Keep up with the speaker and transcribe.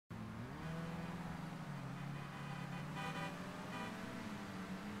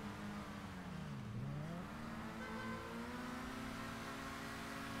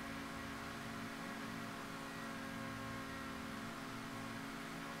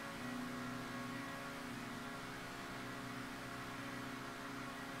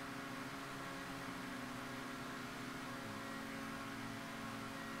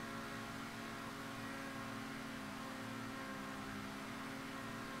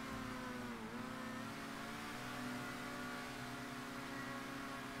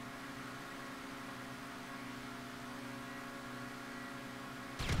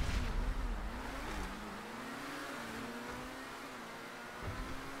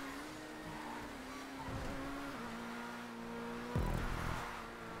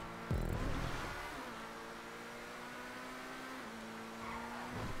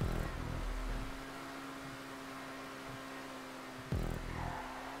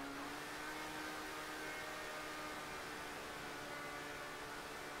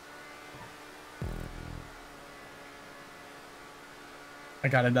I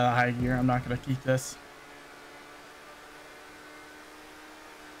got into the high gear. I'm not going to keep this.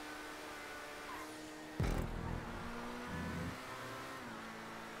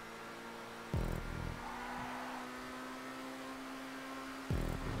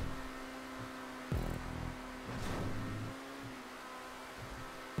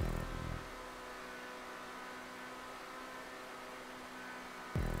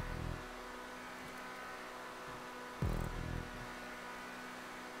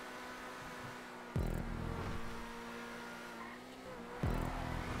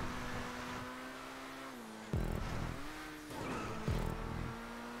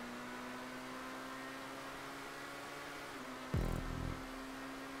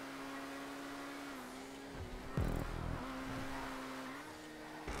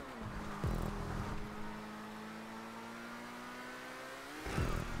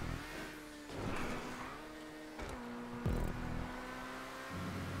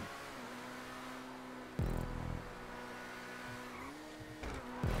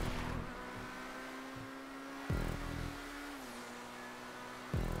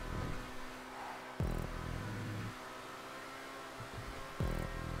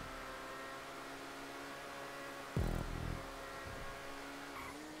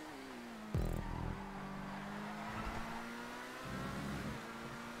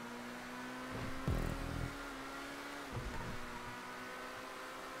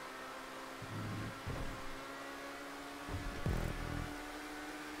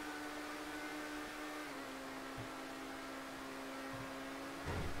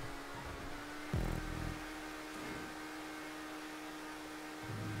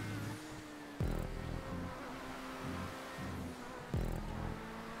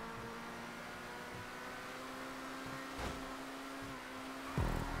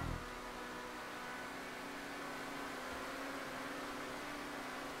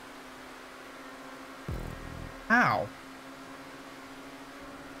 Ow.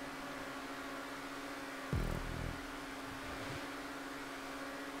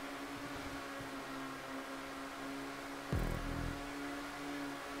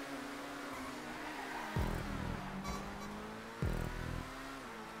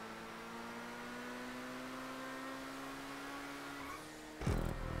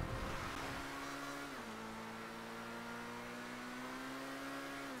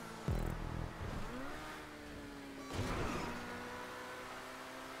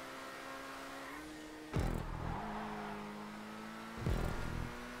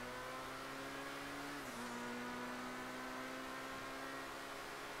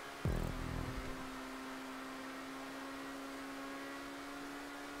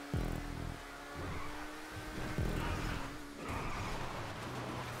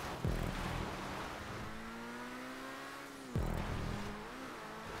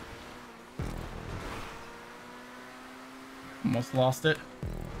 Almost lost it.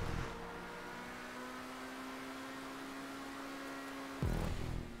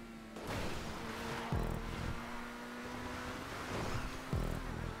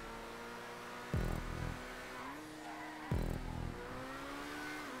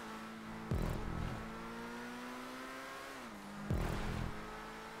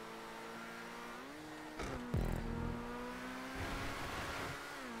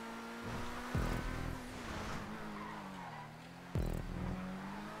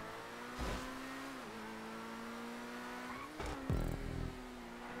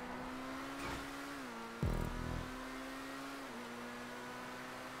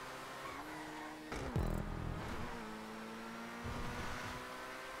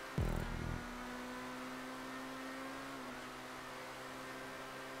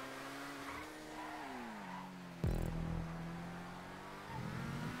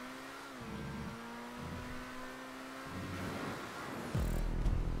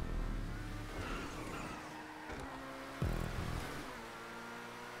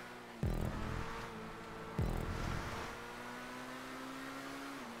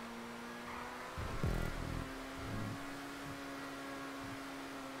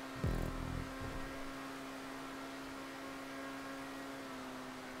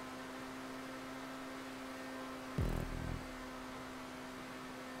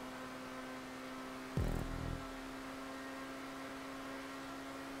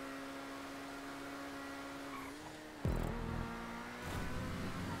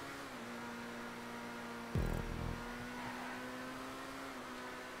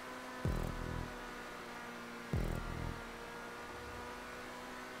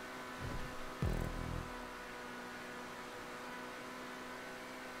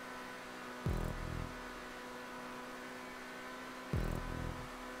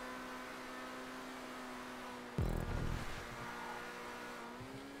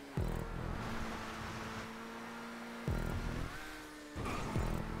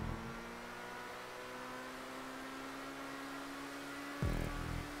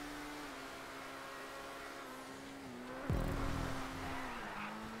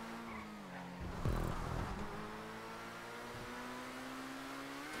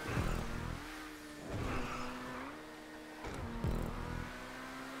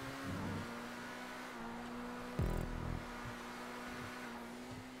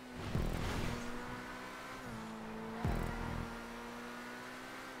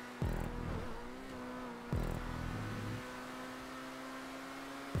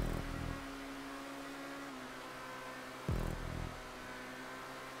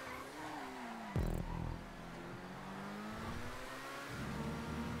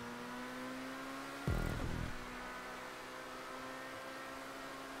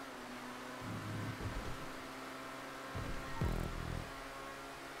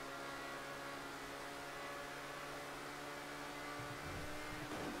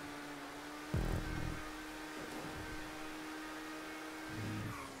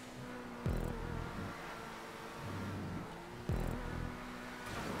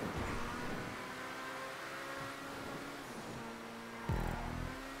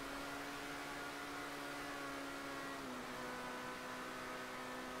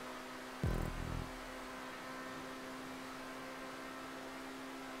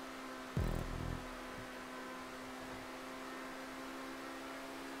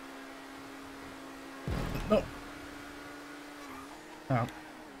 Oh. Oh.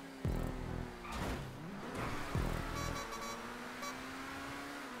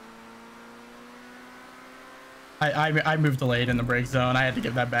 I moved delayed in the brake zone. I had to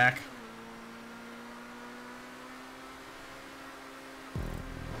give that back.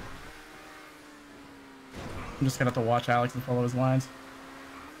 I'm just gonna have to watch Alex and follow his lines.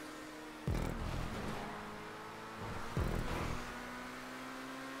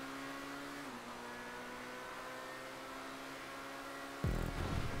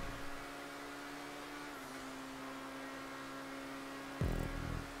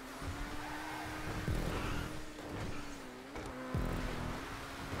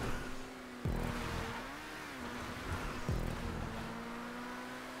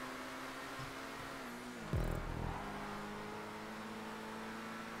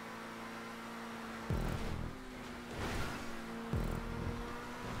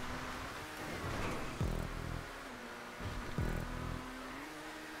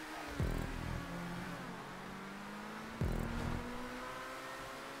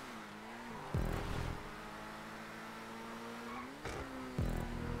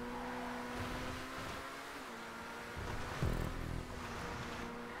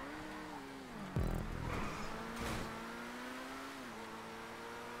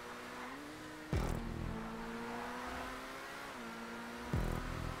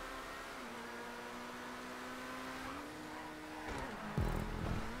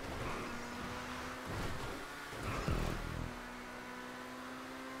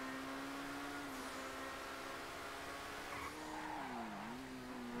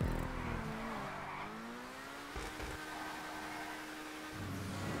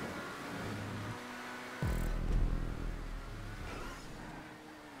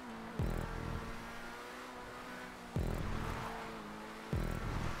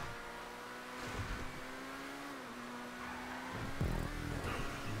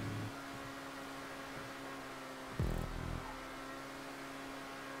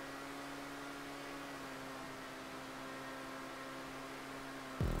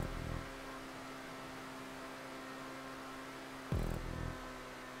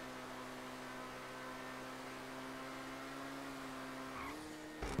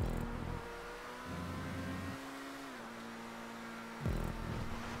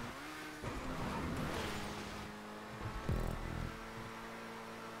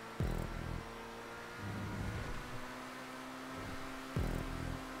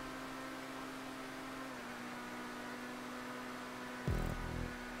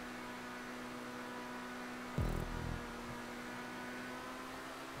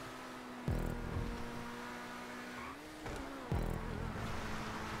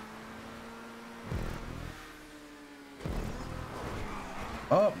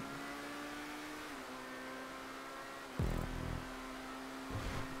 Oh.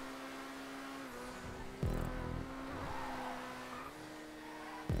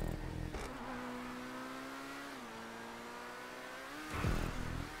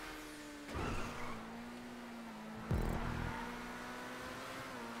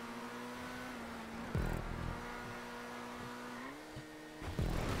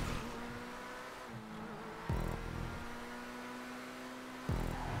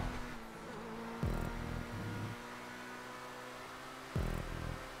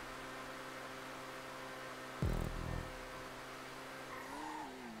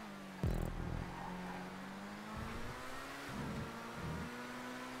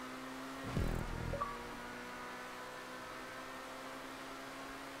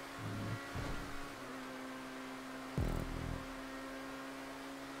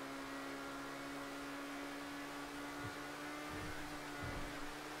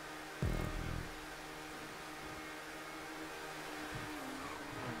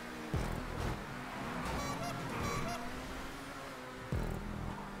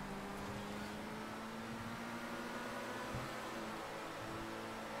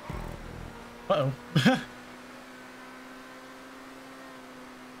 Uh-oh.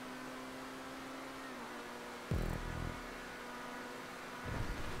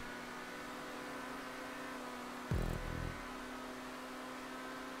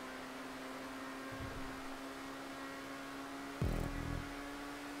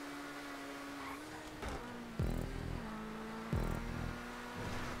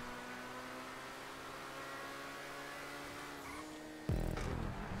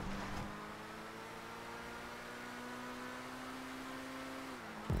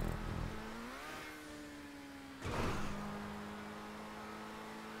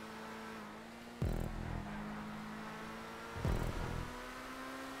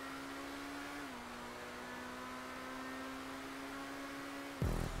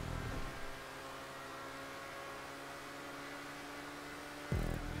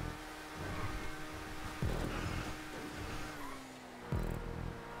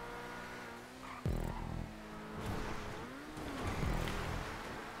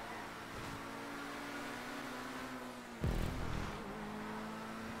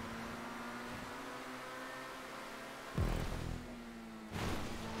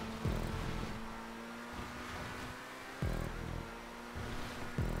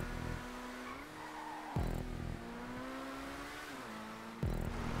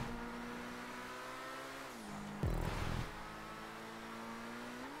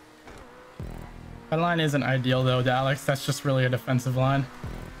 That line isn't ideal though, Alex. That's just really a defensive line.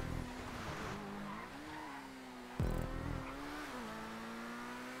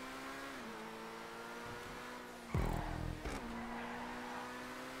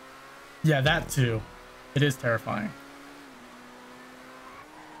 Yeah, that too. It is terrifying.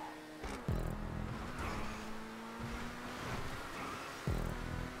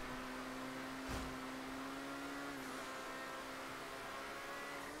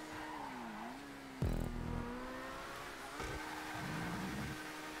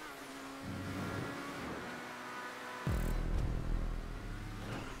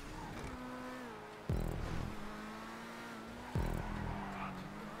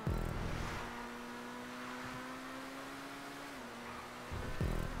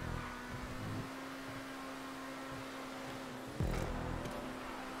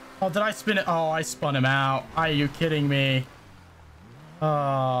 Oh, did I spin it? Oh, I spun him out. Are you kidding me?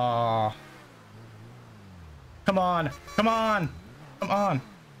 Oh. Come on. Come on. Come on.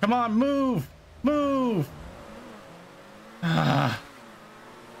 Come on. Move. Move. Ah.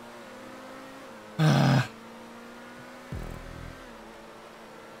 Ah.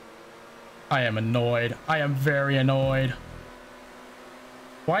 I am annoyed. I am very annoyed.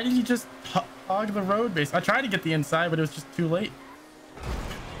 Why did he just hog the road base? I tried to get the inside, but it was just too late.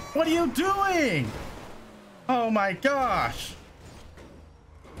 What are you doing? Oh my gosh.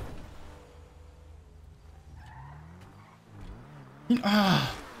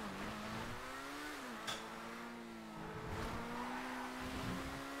 Ah.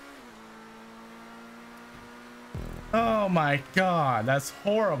 Oh my god, that's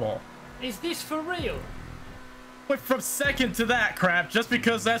horrible. Is this for real? Went from second to that crap just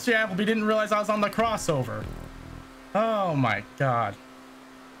because SJ Appleby didn't realize I was on the crossover. Oh my god.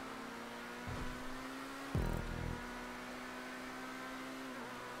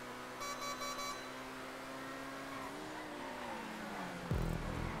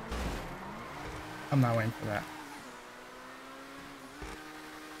 I'm not waiting for that.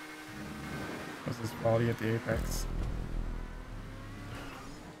 What's this quality at the apex?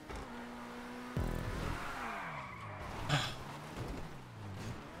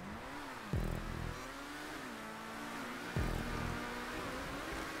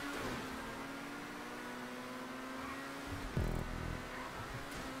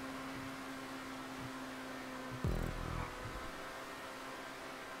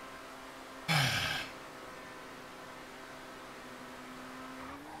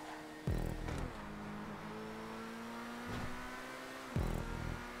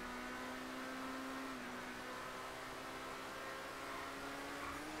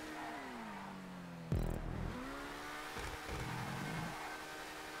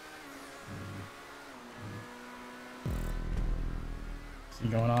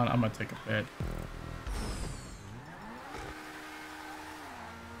 Going on, I'm gonna take a bit.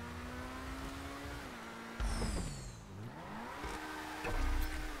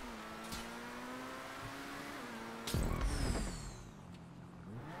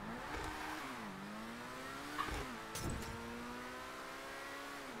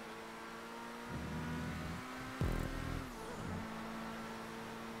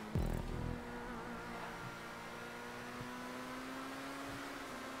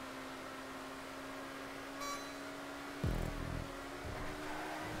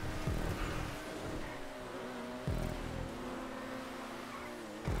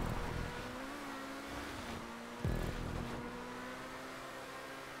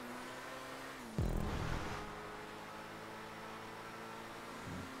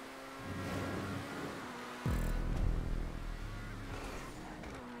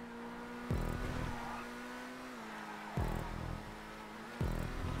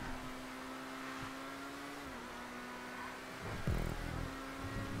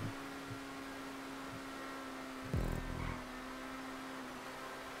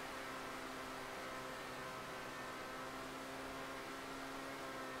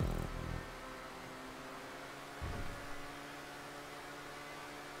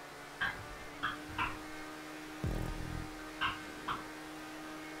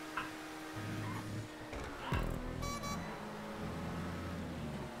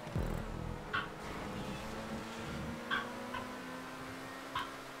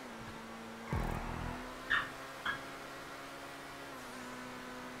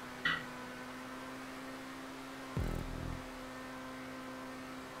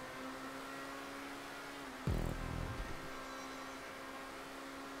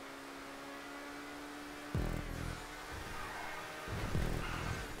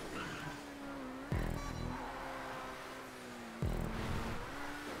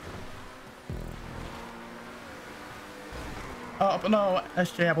 Oh no,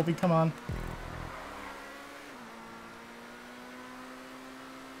 SJ Appleby, come on.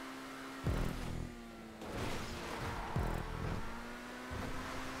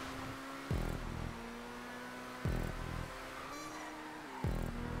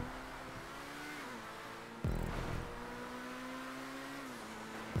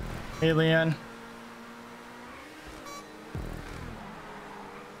 Hey, Leanne.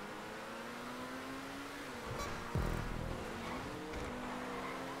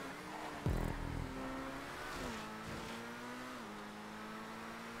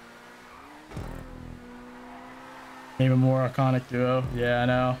 Name a more iconic duo. Yeah, I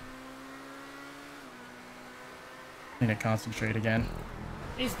know. I need to concentrate again.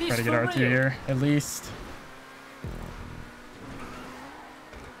 Try to get R2 here, at least.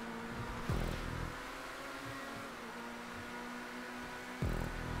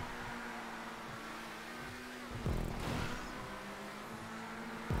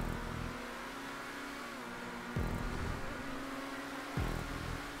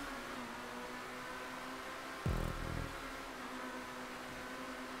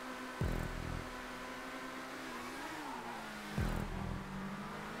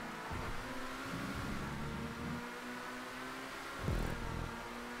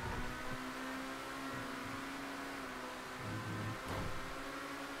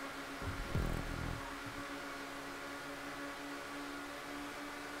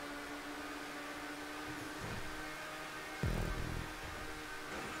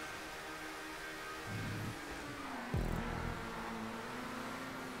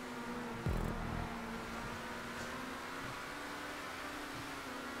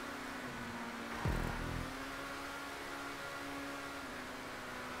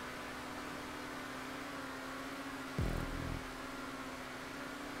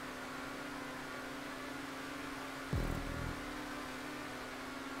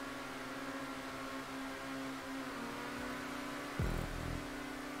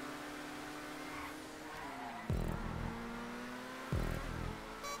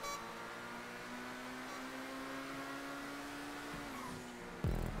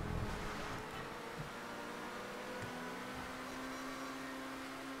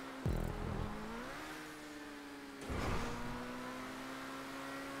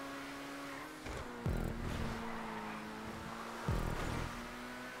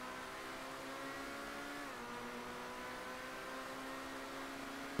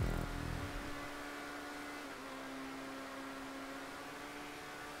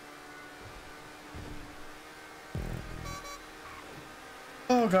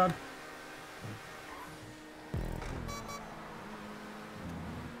 Oh god.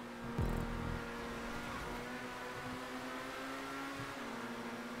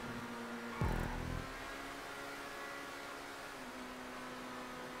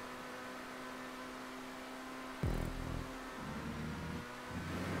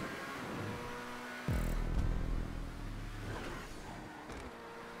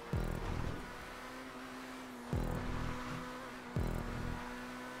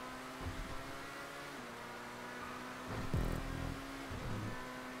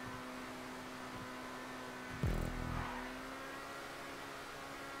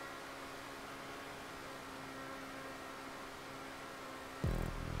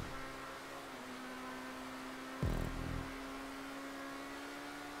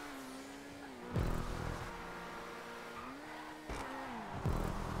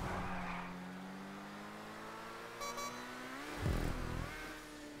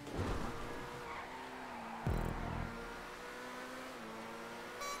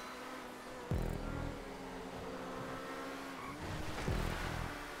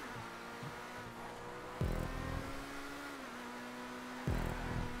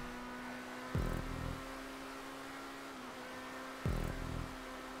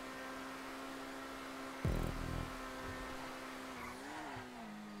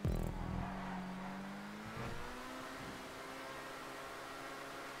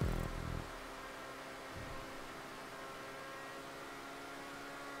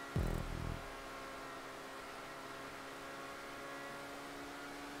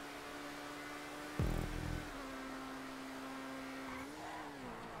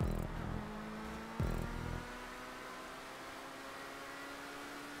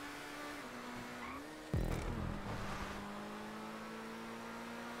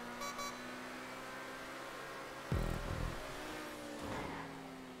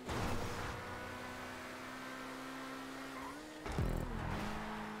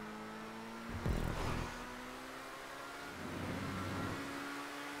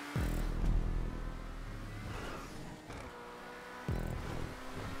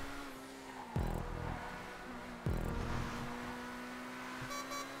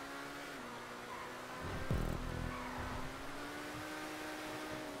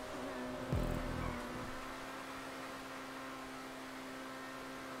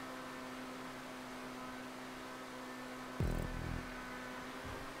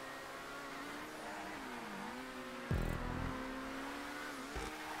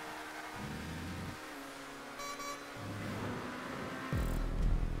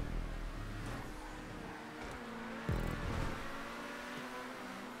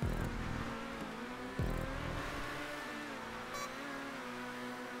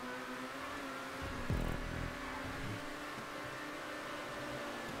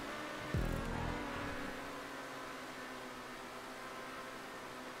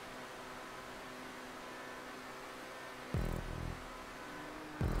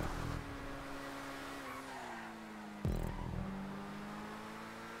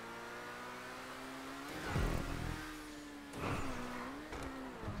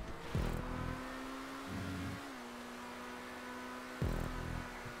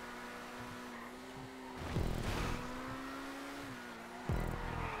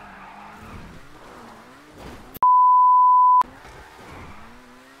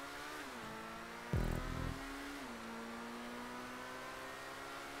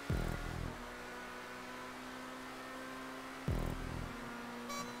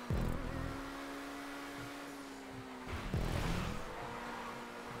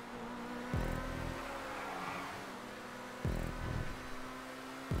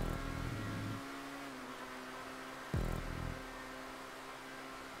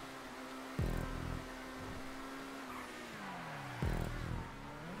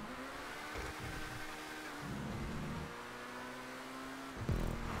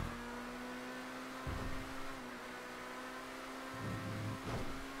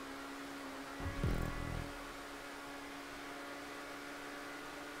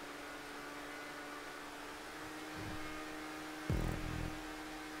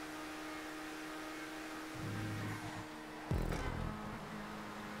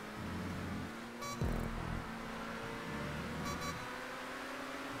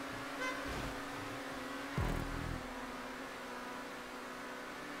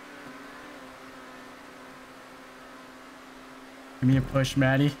 Give me a push,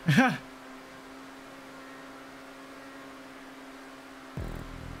 Maddie.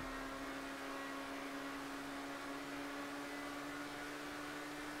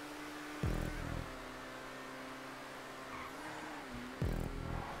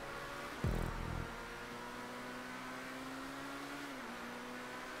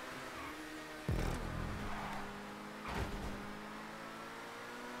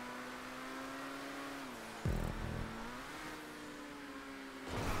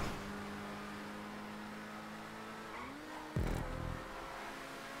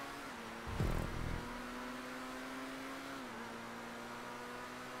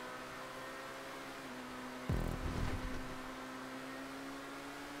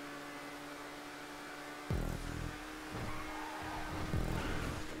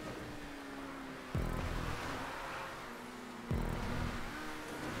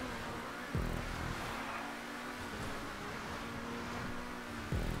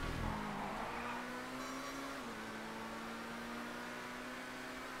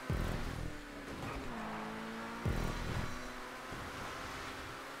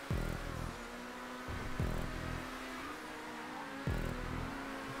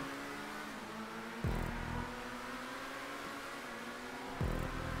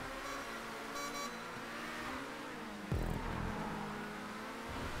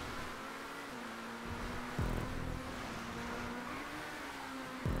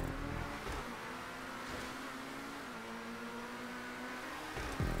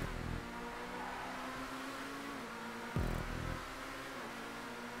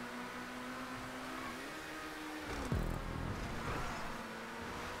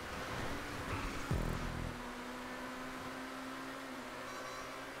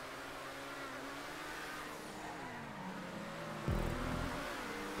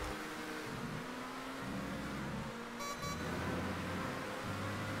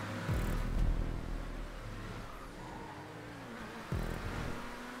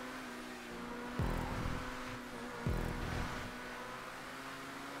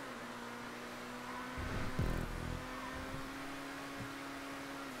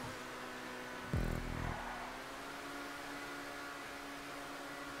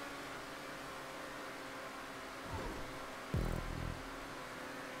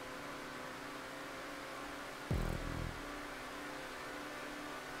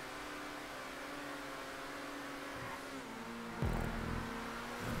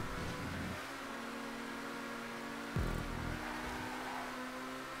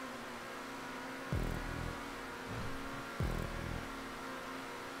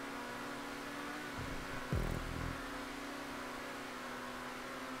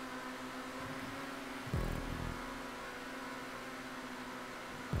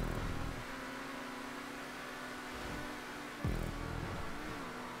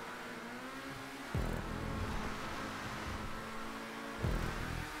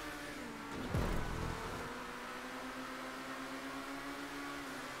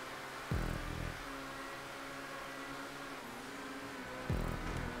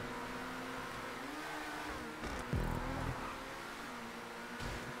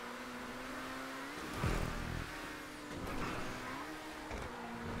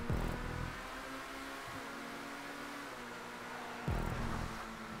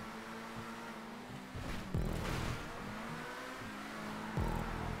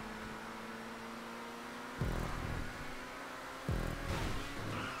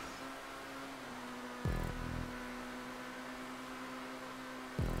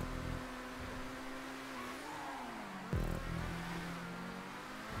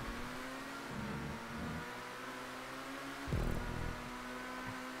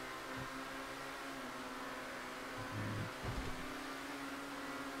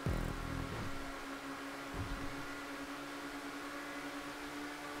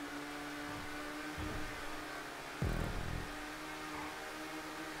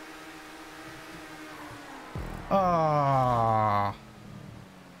 Ah.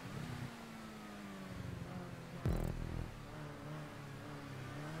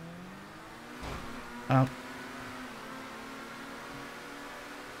 Oh.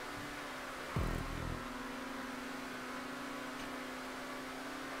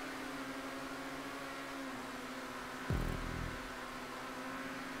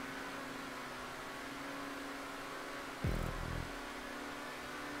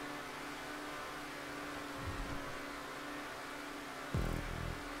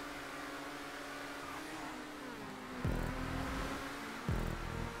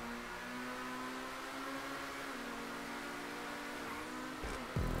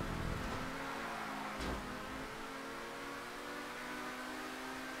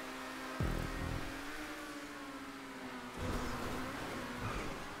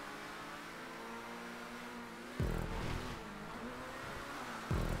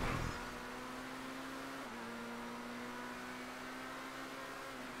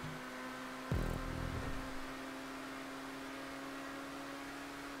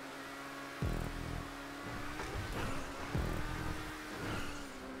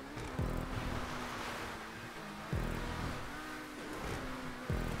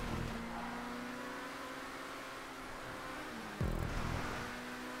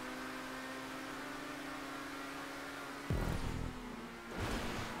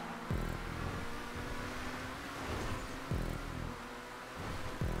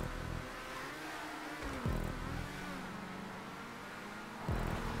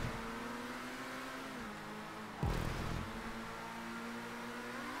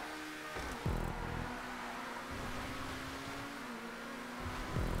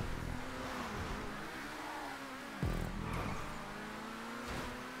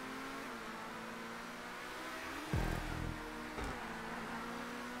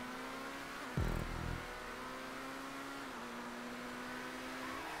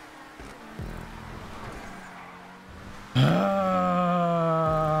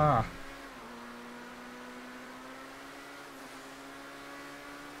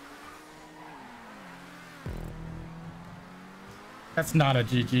 That's not a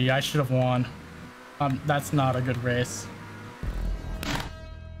GG. I should have won. That's not a good race.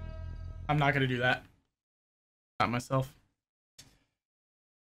 I'm not gonna do that. Not myself.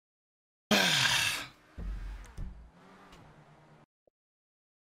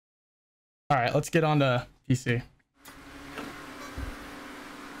 All right, let's get on to PC.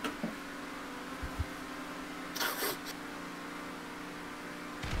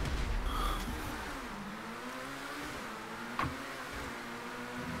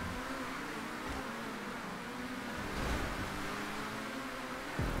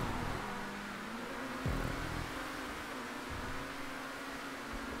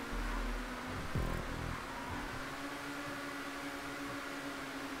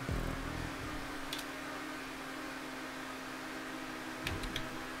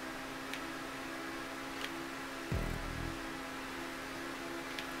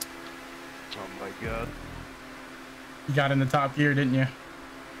 Oh my god. You got in the top gear, didn't you?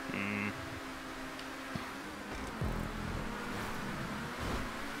 Mm.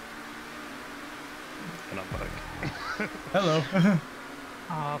 And I'm back. Hello.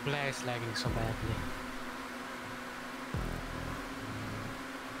 Oh, Blair is lagging so badly.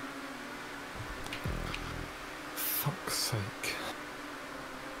 Fuck's sake.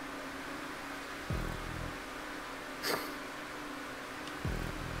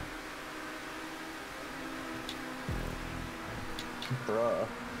 Bruh.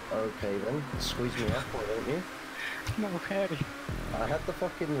 Okay then, squeeze me up, why don't you? No, Harry. I had the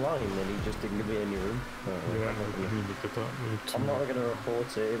fucking line and he just didn't give me any room. I'm not gonna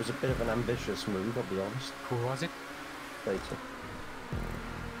report it, it was a bit of an ambitious move, I'll be honest. Who was it? Later.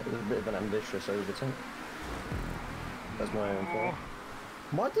 It was a bit of an ambitious overtake. That's my own fault.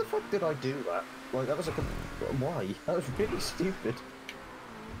 Why the fuck did I do that? Like, that was a... Why? That was really stupid.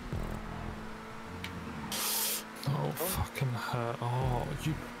 Oh, fucking hell. Oh,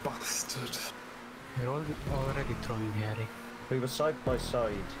 you bastard. You're already throwing Harry. We were side by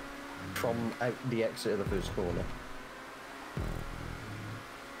side from out the exit of the first corner.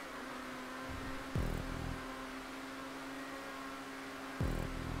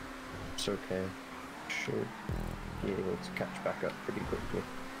 It's okay. Should be able to catch back up pretty quickly.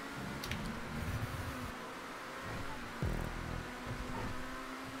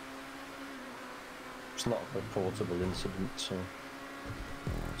 It's not a reportable incident, so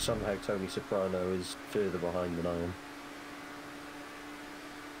somehow Tony Soprano is further behind than I am.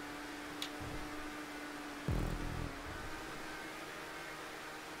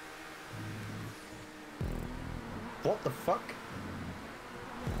 What the fuck?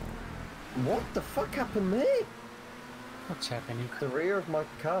 What the fuck happened there? What's happening? The rear of my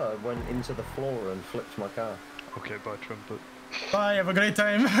car went into the floor and flipped my car. Okay, bye Trumpet. Bye, have a great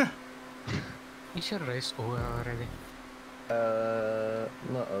time. Is your race over already?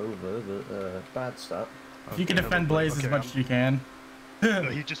 Not over, but bad start. If you can defend Blaze as much as you can. No,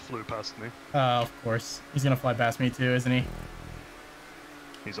 he just flew past me. Of course. He's gonna fly past me too, isn't he?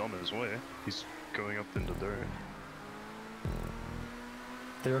 He's on his way. He's going up in the dirt.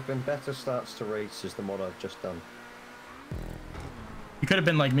 There have been better starts to races than what I've just done. You could have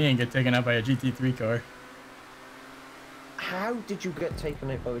been like me and get taken out by a GT3 car. How did you get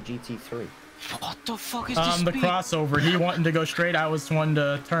taken out by a GT3? What the fuck is this? The crossover. He wanted to go straight. I was one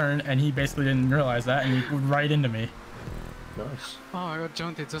to turn, and he basically didn't realize that, and he flew right into me. Nice. Oh, I got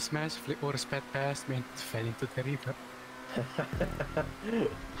jumped. It just massively or sped past me and fell into the river.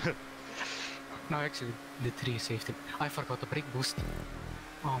 No, actually, the tree saved him. I forgot the brake boost.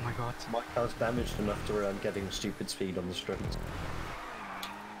 Oh my god. My car's damaged enough to where I'm getting stupid speed on the street.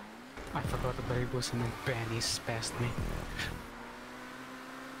 I forgot the brake boost and then Benny's past me.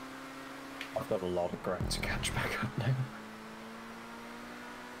 I've got a lot of ground to catch back up now.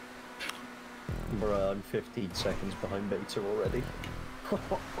 Bruh, I'm 15 seconds behind Beta already.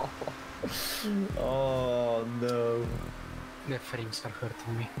 Oh no. The frames are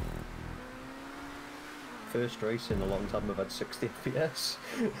hurting me. First race in a long time I've had 60 FPS.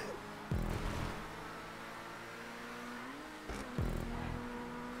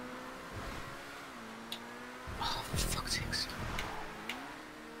 Oh, for fuck's sakes.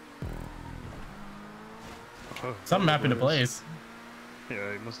 Oh, Something happened to Blaze.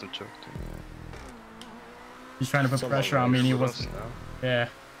 Yeah, he must have choked him. He's trying to put It's a pressure long on me, and he With wasn't. us now. Yeah.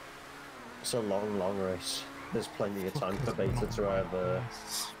 It's a long race. There's plenty of time for Beta to have,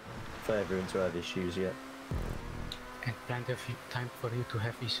 for everyone to have issues yet. And plenty of time for you to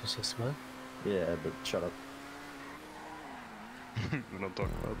have issues as well. Yeah, but shut up. We don't talk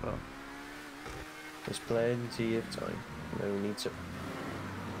about that. There's plenty of time. No need to.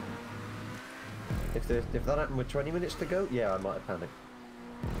 If that happened with 20 minutes to go, yeah, I might have panicked.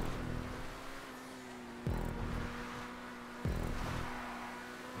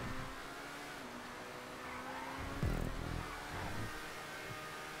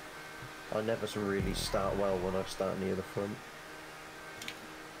 I never really start well when I start near the front.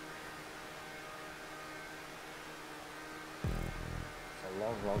 It's a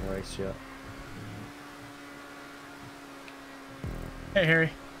long, long race yet. Hey, Harry.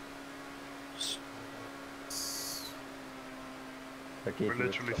 We're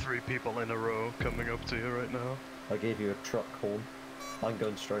literally 3 people in a row coming up to you right now. I gave you a truck horn. I'm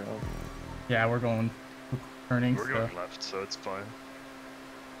going straight on. Yeah, we're going turning. We're going left, so it's fine.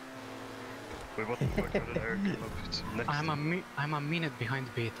 Wait, what the fuck? How did Eric come up next? I'm a minute behind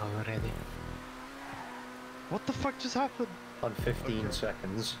beta already. What the fuck just happened? I'm 15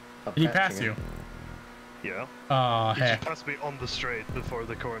 seconds. I'm Did he pass catching you? him. Yeah. Oh, He heck. just passed me on the straight before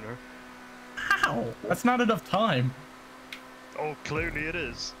the corner. How? That's not enough time. Oh, clearly it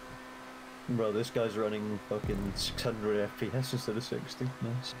is. Bro, this guy's running fucking 600 FPS instead of 60.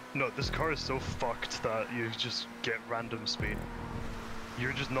 Nice. No, this car is so fucked that you just get random speed.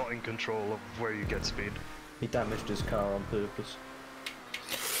 You're just not in control of where you get speed. He damaged his car on purpose.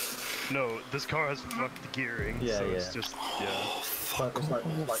 No, this car has fucked gearing, Yeah, so yeah. it's just, yeah. Fuck It's like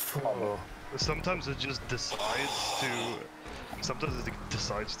off. common. Sometimes it just decides to... Sometimes it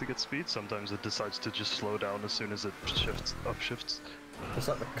decides to get speed, sometimes it decides to just slow down as soon as it upshifts. It's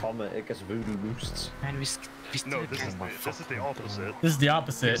like the Comet, it gets voodoo boosts. And we still No, this is can't. the opposite. This is the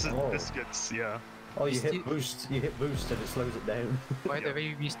opposite. This gets, yeah. Oh, you Still- hit boost and it slows it down. By the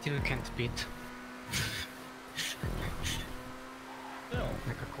way, we still can't beat.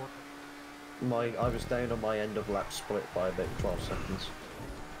 Like a quarter. I was down on my end of lap split by about 12 seconds.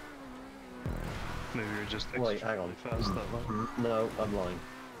 Maybe you're just Wait, hang on. fast that much. No, I'm lying.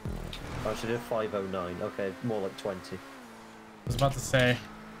 I should have 509. Okay, more like 20. I was about to say.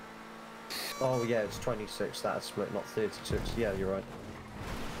 Oh yeah, it's 26 that split, not 36. Yeah, you're right.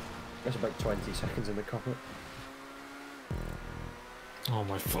 That's about 20 seconds in the Comet. Oh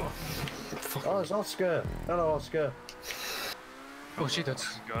my fuck. Oh, it's Oscar! Hello, Oscar! Oh shit,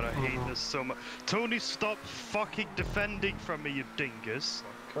 that's... God, I hate this so much. Tony, stop fucking defending from me, you dingus.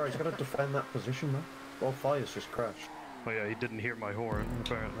 Bro, he's gotta defend that position, man. All fires just crashed. Oh yeah, he didn't hear my horn,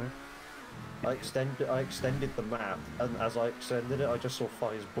 apparently. I extended the map, and as I extended it, I just saw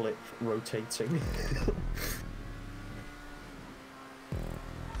fires blip rotating.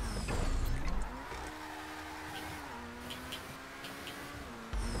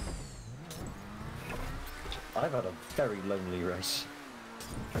 I've had a very lonely race.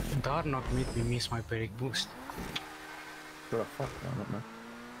 Darnock made me miss my brake boost. Bro, fuck that, man.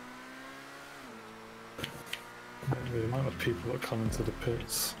 The amount of people that come into the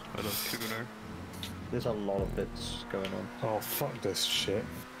pits. I love Cooner. There's a lot of bits going on. Oh fuck this shit.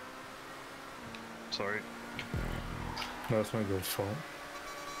 Sorry. No, it's not your fault.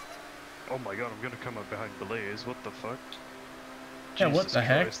 Oh my god, I'm gonna come up behind Blaze, what the fuck? Yeah, what the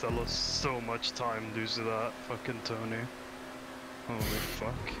heck? Christ, I lost so much time due to that fucking Tony. Holy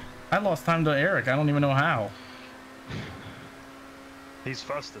fuck. I lost time to Eric. I don't even know how. He's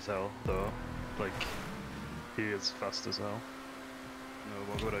fast as hell, though. Like, he is fast as hell.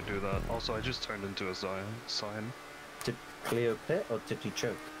 No, why would I do that? Also, I just turned into a sign. Did Cleo pit or did he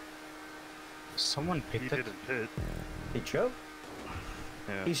choke? Someone He picked it. didn't pit. He choked?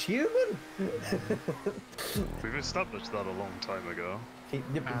 Yeah. He's human! We've established that a long time ago. Yeah,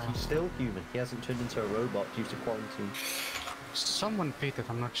 but he's still human. He hasn't turned into a robot due to quarantine. Someone pitted,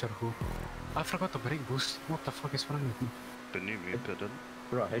 I'm not sure who. I forgot to brake boost. What the fuck is wrong with me? Benimi pitted.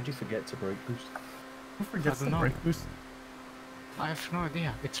 Right, how'd you forget to brake boost? Who forgets I the don't know. brake boost? I have no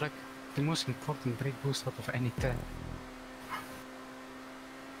idea. It's like the most important brake boost out of any 10.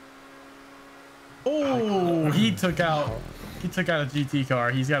 Oh, he took out a GT car.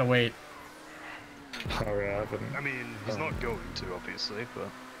 He's got to wait. Harry, I haven't. I mean, he's not going to, obviously, but...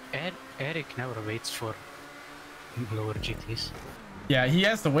 Eric never waits for lower GTs. Yeah, he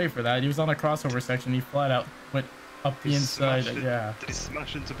has to wait for that. He was on a crossover section. He flat out went up the He inside. smashed it- Yeah. Did he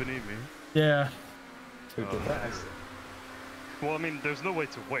smash into Benimi? Yeah. Who did that? Well, I mean, there's no way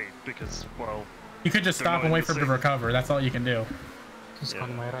to wait, because, well... You could just They're stop not and in wait the for him to same- recover. That's all you can do. He's Yeah.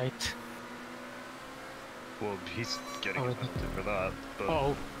 on my right. Well, he's getting Oh, penalty for that, but...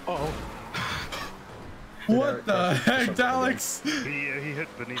 Oh, oh. What Eric the crash into heck, something Alex? He hit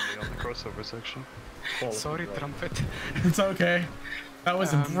Benimi on the crossover section. Quality Sorry, drive. Trumpet. It's okay. That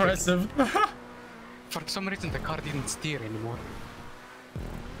was impressive. For some reason, the car didn't steer anymore.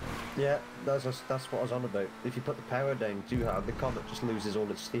 Yeah, that's what I was on about. If you put the power down too hard, the Comet just loses all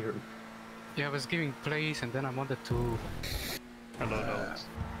its steering. Yeah, I was giving place and then I wanted to Hello,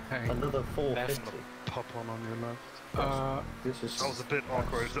 Another 450. left. pop on your left. This is. That was a bit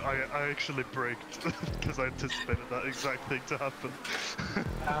awkward. I actually braked because I anticipated that exact thing to happen.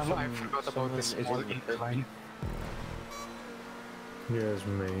 I forgot about this someone small is in the- incline. Yeah, it's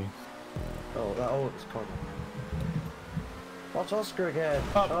me. Oh, it's Connor. What's Oscar again?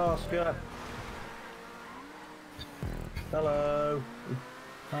 Oh. Oscar. Hello.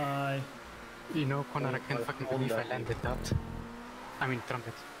 Hi. You know, Connor, I Oh, can't I fucking found believe I that. landed that. I mean,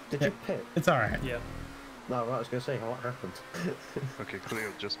 trumpet. Did you pit? It's all right. Yeah. No, right, I was gonna say what happened. Okay,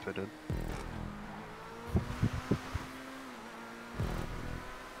 Cleo just pitted.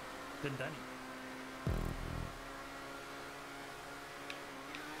 Did Danny?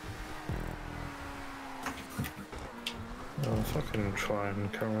 I'm fucking try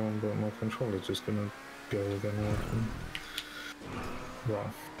and carry on, but my controller's just gonna go again.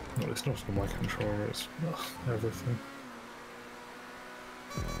 Well, no, it's not my controller, it's everything.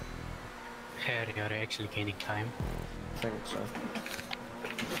 Harry, you're actually gaining time. I think so.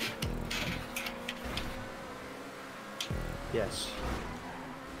 Yes.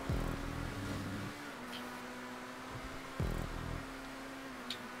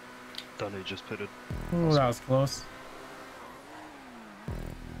 Danny just pitted. Ooh, that was close.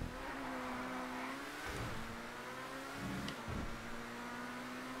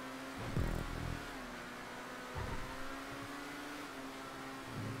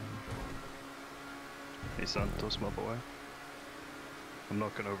 Hey Santos, my boy. I'm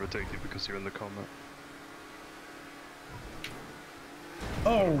not gonna overtake you because you're in the comment.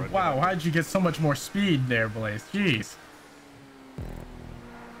 Oh, wow. How'd you get so much more speed there, Blaze? Jeez.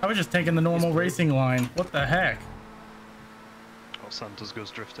 I was just taking the normal racing line. What the heck? Oh, Santos goes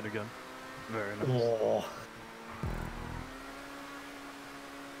drifting again. Very nice. Oh.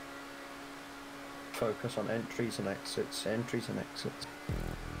 Focus on entries and exits. Entries and exits.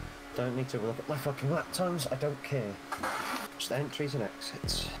 Don't need to look at my fucking lap times. I don't care. Just entries and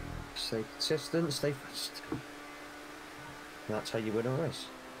exits. Stay consistent. Stay fast. And that's how you win a race.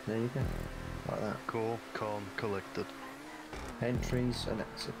 There you go. Like that. Cool, calm, collected. Entries and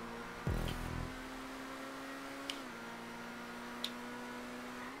exit.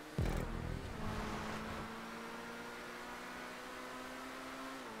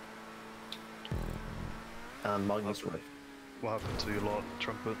 And minus one. What happened to you lot,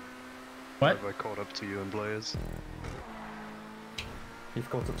 Trumpet? What? Have I caught up to you and Blaze? You've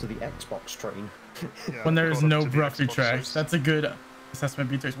caught up to the Xbox train. Yeah, When I've there's caught up no to the Bruffy Xboxers. tracks. That's a good assessment,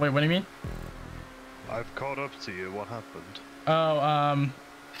 B2. Wait, what do you mean? I've caught up to you, what happened? Oh,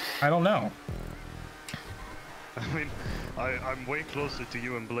 I don't know. I mean, I'm way closer to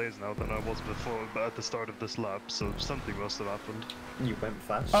you and Blaze now than I was before, but at the start of this lap, so something must have happened. You went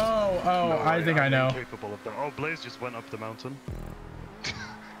fast. Oh, No, I think I I'm know. incapable of that. Oh, Blaze just went up the mountain.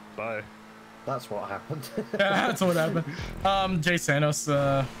 Bye. That's what happened. That's what happened. Jay Santos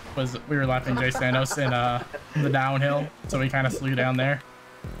we were lapping Jay Santos in the downhill, so we kind of slew down there.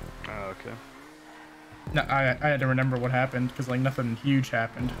 Ah, okay. No, I had to remember what happened because like nothing huge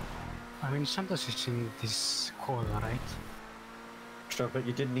happened. I mean, Santos is in this corner, right? Sure, but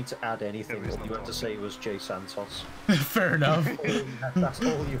you didn't need to add anything. Yeah, he's All not you had to talking. say was Jay Santos. Fair enough. That's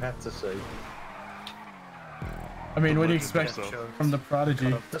all you had to say. I mean, what do you Legend expect himself. from the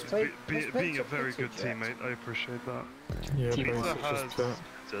prodigy? Let's play, let's play Being a some very pizza good chat. teammate, I appreciate that. Yeah, Team Pizza basically has just that.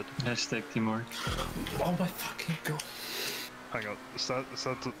 said, Hashtag teamwork. Oh my fucking god. hang on,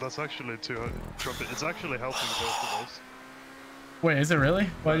 that's actually to Trumpet. It's actually helping both of us. Wait, is it really?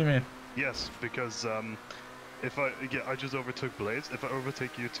 What do you mean? Yes, because if I just overtook Blaze. If I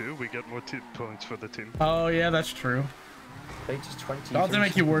overtake you too, we get more points for the team. Oh yeah, that's true. They just 20. I'll have to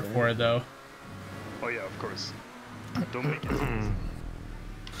make you work for it though. Oh yeah, of course. Don't make it.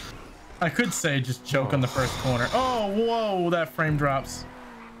 I could say just choke on the first corner. Oh, whoa, that frame drops.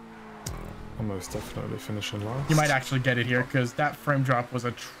 I'm most definitely finishing last. You might actually get it here because that frame drop was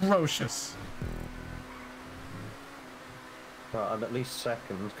atrocious. Right, I'm at least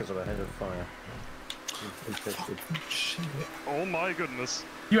second because I'm ahead of fire. 350. Shit. Oh my goodness,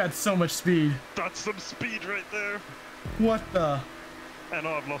 You had so much speed. that's some speed right there. What the? And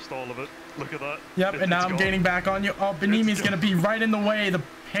now I've lost all of it. Look at that. Yep, and now It's I'm gone. gaining back on you. Oh, Benimi's gone. gonna be right in the way. The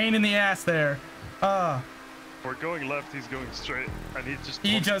pain in the ass there. We're going left, he's going straight, and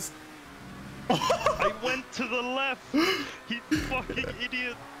He just. I went to the left! He fucking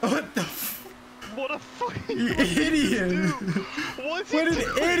idiot! What the? F What a fucking you idiot! What's What he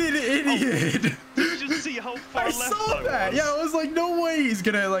an doing? idiot! Did you just see how far I left saw I that. was? Yeah, I was like, no way he's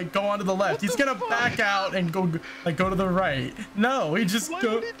gonna like go onto the left. What He's the gonna fuck? back out and go to the right. No, he just Why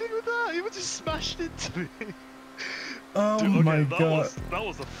go. would he do that? He just smashed into me. Oh Dude, okay, my that god. that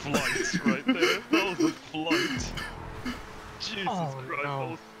was a flight right there. That was a flight. Jesus Oh, Christ, no. that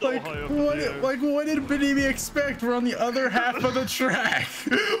was so Like high up in the air. what did Benimi expect? We're on the other half of the track.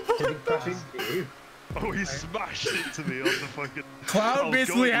 Did he crash into you? Oh, he smashed into me on the fucking... I Cloud was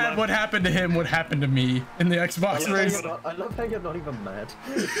basically going had left. what happened to him would happen to me in the Xbox race. I love how you're not even mad.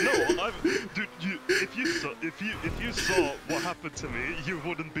 No, dude. If you saw what happened to me, you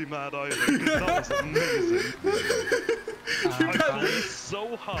wouldn't be mad either. 'Cause that was amazing. I flew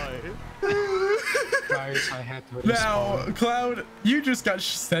so high. Guys, I had to Now, respawn. Cloud, you just got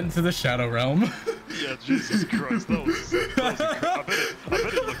sent to the Shadow Realm. Yeah, Jesus Christ, that was I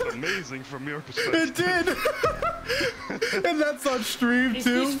bet it looked amazing from your perspective. It did. And that's on stream Is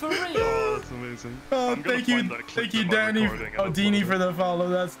too. this for real? Oh, that's amazing. Oh, I'm gonna thank you, find that clip thank you, in my Danny. recording Oh, and Deanie upload for it. the follow.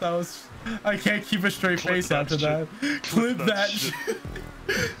 That was. I can't keep a straight Clip face that after shit. that. Clip that shit. shit.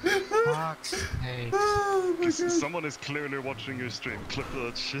 Fuck's sakes. Oh my God. Someone is clearly watching your stream. Clip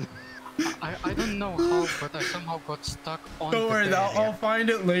that shit. I don't know how, but I somehow got stuck on Don't the worry, I'll barrier. find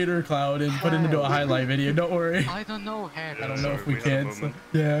it later, Cloud, and put it into a highlight video. Don't worry. I don't know, heck. I don't know Sorry, if we we had a can. So, moment.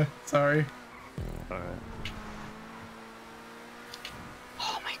 yeah, sorry. Alright.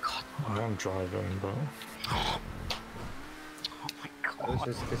 Oh my god. I'm driving, but Oh my god.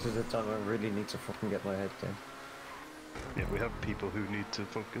 This is the time I really need to fucking get my head down. Yeah, we have people who need to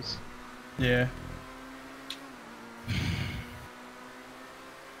focus. Yeah.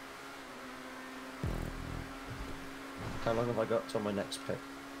 How long have I got till my next pick?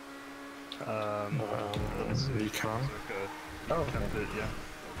 Let me see. you can. Okay. Oh, okay. Kept it, yeah.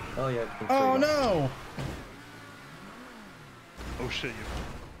 Oh yeah. it's been Oh 3 laps. no! Oh shit,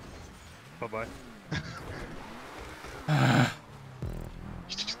 you. Bye bye.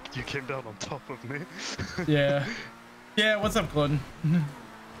 You came down on top of me. Yeah. Yeah, what's up, Gordon?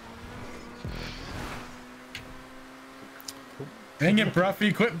 Dang it,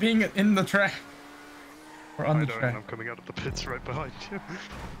 Bruffy, quit being in the track. We're on I the know, and track. I'm coming out of the pits right behind you.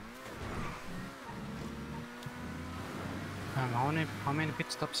 How many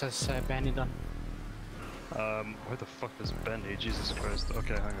pit stops has Benny done? Where the fuck is Benny? Jesus Christ.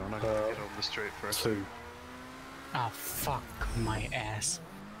 Okay, hang on. I'm gonna get over the straight first. 2. Ah, fuck my ass.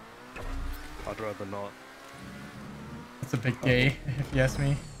 I'd rather not. It's a bit gay, if you ask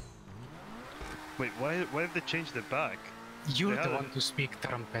me. Wait, why have they changed it back? You're They the had one it- to speak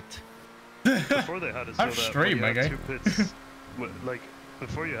trumpet. Before they had it so I'm that straight, when my you guy. had 2 pits, like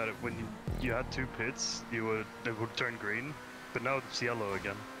before you had it, when you had 2 pits, it would turn green, but now it's yellow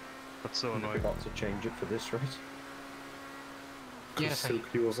again. That's so I annoying. forgot to change it for this race. Because Yes, I...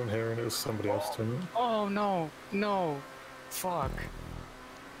 Silky wasn't here and it was somebody else doing it. Oh no, no. Fuck.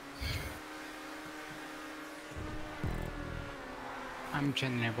 I'm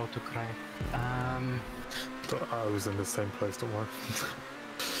genuinely about to cry. But I was in the same place, don't worry.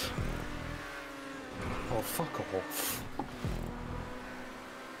 Oh, fuck off.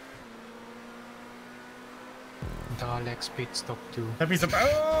 Dalek's pit stop too. That piece of.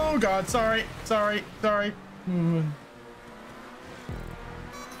 Oh god, sorry. Mm.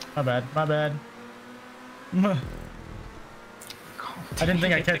 My bad, my bad. I didn't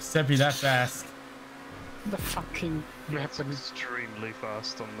think I catch Seppi that fast. The fucking Yeah, it's weapon. extremely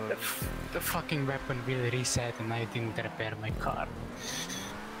fast on the. The fucking weapon will reset and I didn't repair my car.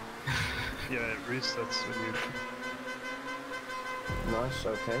 Yeah, it resets when you. Nice,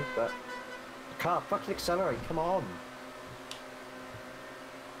 okay, but... Car, fucking accelerate, come on!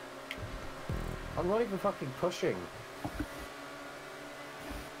 I'm not even fucking pushing.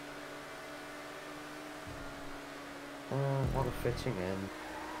 Oh, what a fitting end.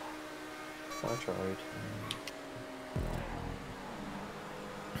 I tried.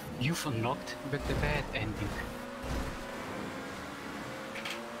 You've unlocked, but the bad ending.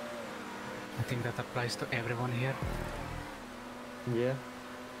 I think that applies to everyone here. Yeah.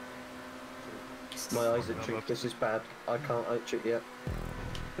 My eyes are itching, this is bad. I can't itch it yet.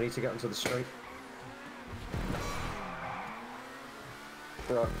 I need to get onto the straight.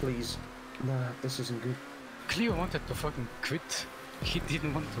 Right, please. Nah, this isn't good. Cleo wanted to fucking quit. He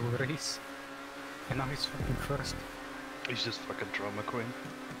didn't want to race. And now he's fucking first. He's just fucking drama queen.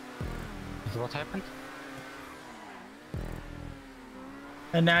 What happened?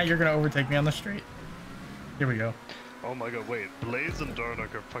 And now you're gonna overtake me on the street. Here we go. Oh my god, wait. Blaze and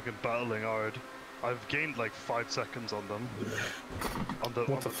Darnock are fucking battling hard. I've gained like 5 seconds on them. On the,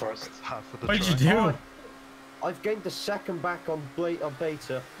 What the fuck? first half of the What did track. you do? Oh, I've gained a second back on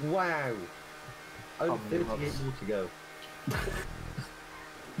beta. Wow! Only 38 more to go.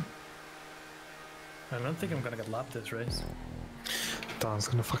 I don't think I'm gonna get lapped this race. Dan's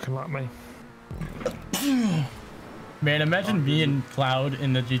gonna fucking like me. Man, imagine me and Cloud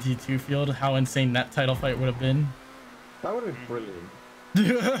in the GT2 field, how insane that title fight would have been. That would have been brilliant.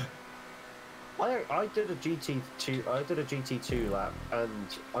 I did a GT2 lap, and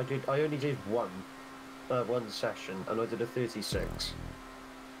I only did one session, and I did a 36,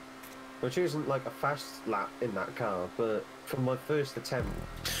 which isn't like a fast lap in that car, but from my first attempt,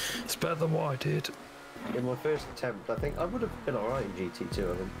 It's better than what I did. in my first attempt, I think I would have been alright in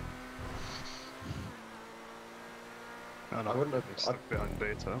GT2. I think. I wouldn't have. stuck behind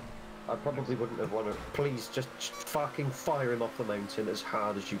Beta. I probably wouldn't have wanted. Please just fucking fire him off the mountain as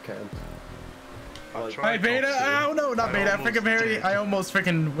hard as you can. Like, Hey, Beta! Oh, no, not Beta. Freaking Harry. I almost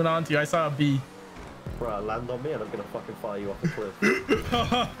freaking went on to you. I saw a B. bro, land on me and I'm gonna fucking fire you off the cliff.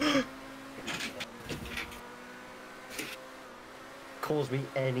 Cause me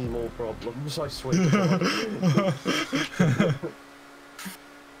any more problems, I swear to God.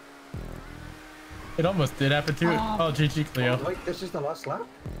 It almost did happen too. Oh, GG, Cleo. Oh, wait, this is the last lap?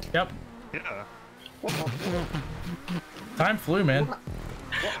 Yep. Yeah. What happened? Time flew, man. What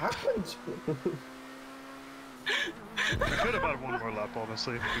happened? I could have had one more lap,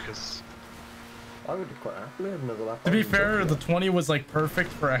 honestly, because I would be quite happy with another lap. To be fair, the 20 was like perfect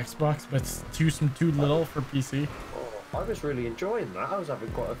for Xbox, but it's too little for PC. Oh, I was really enjoying that. I was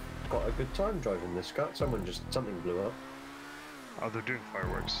having quite a good time driving this car. Something blew up. oh, they're doing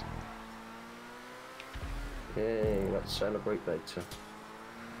fireworks. Yay, let's celebrate later.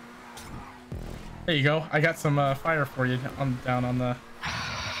 There you go. I got some fire for you down on the.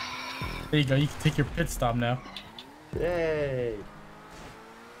 There you go. You can take your pit stop now. Yay!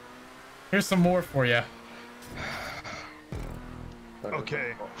 Here's some more for you.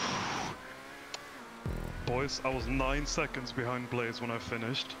 Okay. Boys, I was 9 seconds behind Blaze when I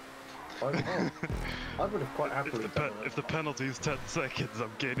finished. I would have quite happily done that. If the penalty is 10 seconds,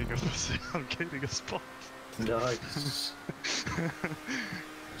 I'm gaining a spot. Nice.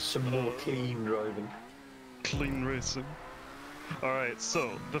 Some more clean driving. Clean racing. Alright,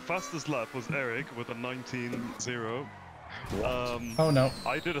 so the fastest lap was Eric with a 19.0. Oh no.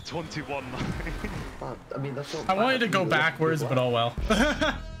 I did a 21.9. I mean, that's not I wanted to bad. go backwards, but oh well.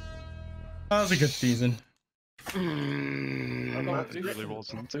 That was a good season. It really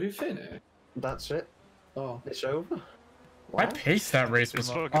wasn't. Have you finished? That's it. Oh. It's over. My Wow. pace that race was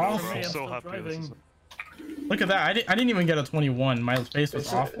It's fucking awful. over. I'm so happy this is. Look at that. I didn't even get a 21. My pace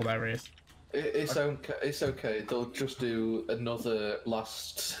was awful that race. It's okay. It's okay. They'll just do another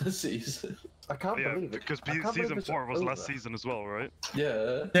last season. I can't Yeah, believe it. because I can't believe season it's 4 was over. last season as well, right?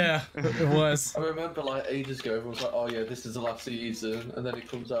 Yeah. Yeah, it was. I remember like ages ago, everyone was like, "Oh yeah, this is the last season," and then it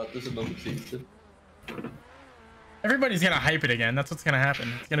comes out, there's another season. Everybody's gonna hype it again. That's what's gonna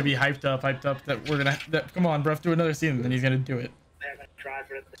happen. It's gonna be hyped up that we're gonna. Come on, bruv, do another season. Then he's gonna do it. They have a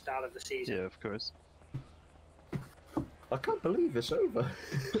driver at the start of the season. Yeah, of course. I can't believe it's over.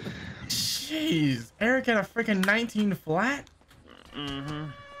 Jeez, Eric had a freaking 19 flat.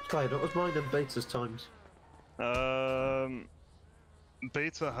 Clyde, what was mine and Beta's times?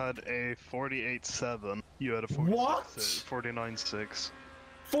 Beta had a 48.7. You had a 49.6.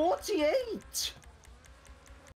 48?